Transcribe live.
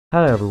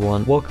Hello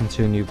everyone, welcome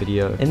to a new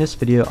video. In this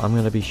video I'm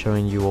going to be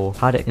showing you all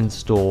how to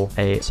install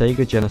a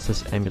Sega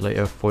Genesis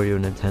emulator for your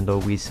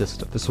Nintendo Wii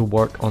system. This will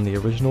work on the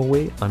original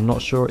Wii. I'm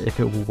not sure if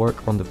it will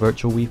work on the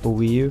virtual Wii for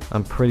Wii U.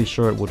 I'm pretty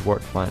sure it would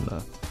work fine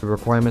though. The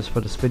requirements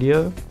for this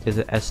video is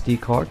an SD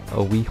card,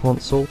 a Wii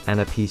console, and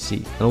a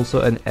PC. And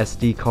also an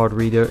SD card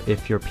reader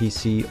if your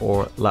PC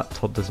or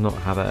laptop does not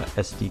have a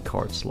SD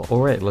card slot.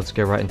 Alright, let's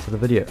get right into the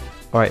video.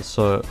 Alright,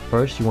 so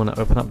first you want to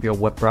open up your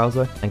web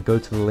browser and go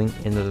to the link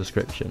in the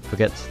description.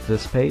 Forget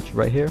this page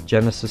right here,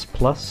 Genesis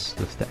Plus,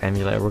 this is the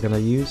emulator we're going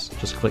to use.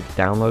 Just click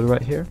download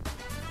right here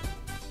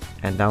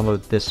and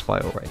download this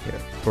file right here.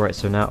 Alright,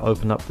 so now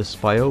open up this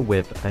file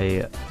with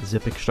a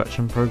zip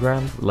extraction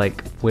program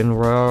like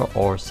WinRAR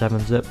or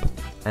 7-zip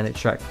and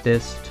extract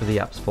this to the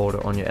apps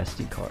folder on your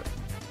SD card.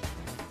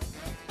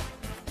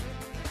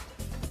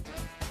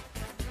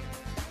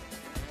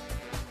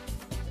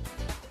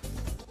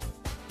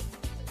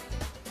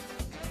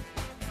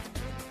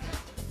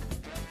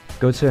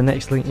 Go to the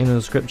next link in the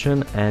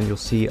description and you'll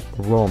see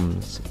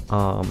ROMs.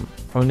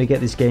 Only get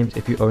these games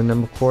if you own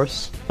them, of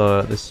course.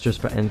 This is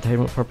just for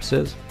entertainment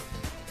purposes.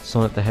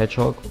 Sonic the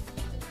Hedgehog.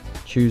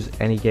 Choose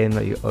any game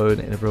that you own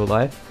in real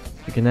life.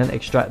 You can then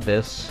extract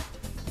this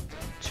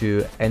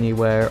to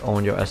anywhere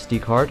on your SD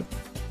card.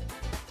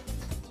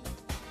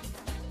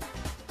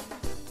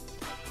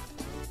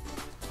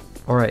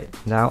 Alright,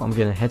 now I'm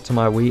going to head to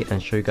my Wii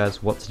and show you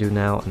guys what to do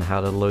now and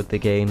how to load the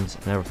games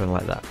and everything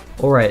like that.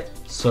 Alright,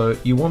 so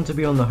you want to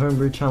be on the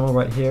homebrew channel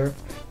right here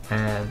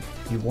and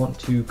you want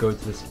to go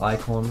to this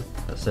icon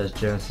that says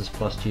Genesis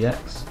Plus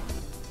GX.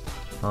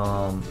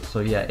 So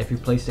yeah, if you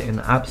place it in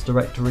the apps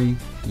directory,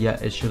 yeah,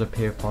 it should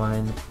appear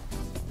fine.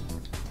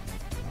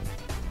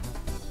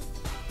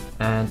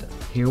 And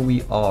here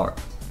we are.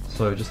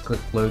 So just click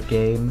load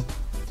game,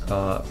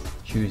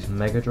 choose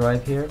Mega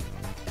Drive here,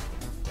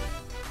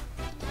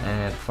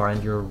 and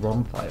find your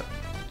ROM file.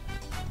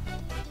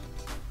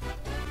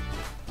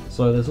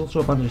 So there's also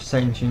a bunch of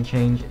settings you can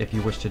change if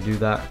you wish to do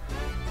that,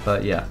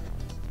 but yeah.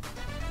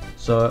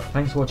 So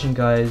thanks for watching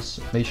guys,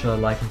 make sure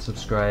to like and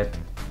subscribe.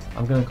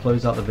 I'm going to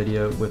close out the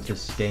video with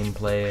this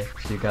gameplay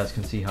so you guys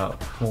can see how it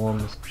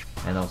performs,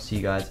 and I'll see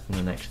you guys in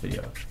the next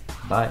video.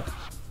 Bye!